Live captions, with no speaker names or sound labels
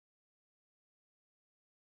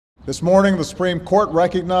This morning, the Supreme Court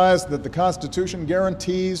recognized that the Constitution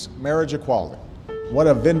guarantees marriage equality. What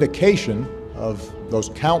a vindication of those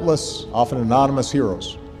countless, often anonymous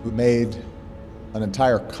heroes who made an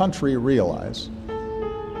entire country realize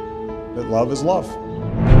that love is love.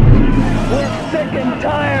 We're sick and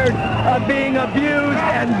tired of being abused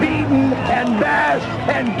and beaten and bashed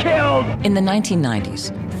and killed. In the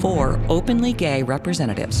 1990s, 4 openly gay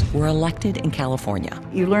representatives were elected in California.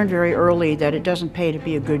 You learn very early that it doesn't pay to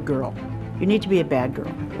be a good girl. You need to be a bad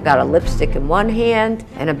girl. Got a lipstick in one hand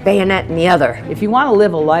and a bayonet in the other. If you want to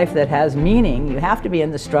live a life that has meaning, you have to be in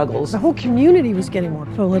the struggles. The whole community was getting more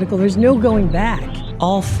political. There's no going back.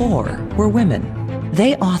 All 4 were women.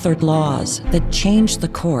 They authored laws that changed the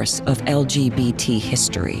course of LGBT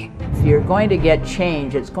history. If you're going to get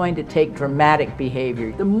change, it's going to take dramatic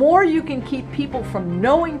behavior. The more you can keep people from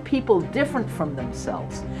knowing people different from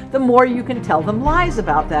themselves, the more you can tell them lies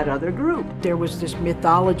about that other group. There was this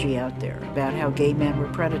mythology out there about how gay men were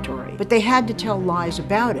predatory, but they had to tell lies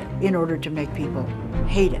about it in order to make people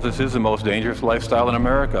hate it. This is the most dangerous lifestyle in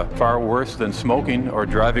America, far worse than smoking or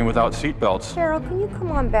driving without seatbelts. Cheryl, can you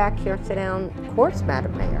come on back here, sit down? Of course,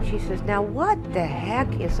 Madam Mayor. She says, now what the heck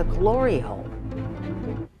is a glory hole?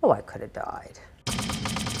 Oh, I could have died.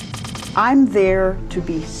 I'm there to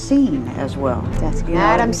be seen as well. That's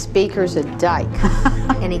Madam Speaker's a dyke.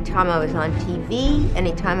 Anytime I was on TV,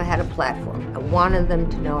 anytime I had a platform, I wanted them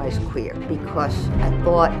to know I was queer because I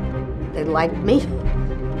thought they liked me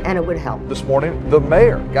and it would help. This morning, the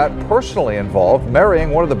mayor got personally involved, marrying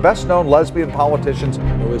one of the best-known lesbian politicians.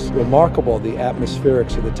 It was remarkable, the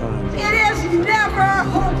atmospherics of the time. It is never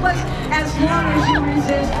hopeless as long as you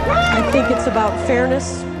resist. I think it's about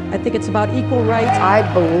fairness. I think it's about equal rights.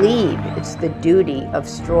 I believe it's the duty of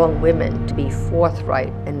strong women to be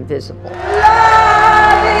forthright and visible.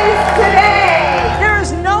 Love is today. There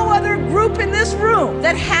is no other group in this room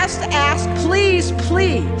that has to ask, please,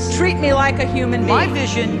 please, treat me like a human being. My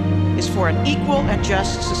vision is for an equal and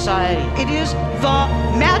just society. It is the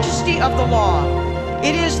majesty of the law.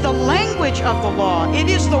 It is the language of the law. It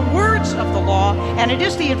is the words of the law, and it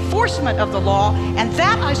is the enforcement of the law, and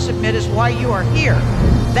that, I submit, is why you are here.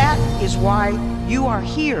 That is why you are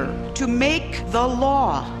here, to make the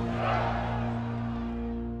law.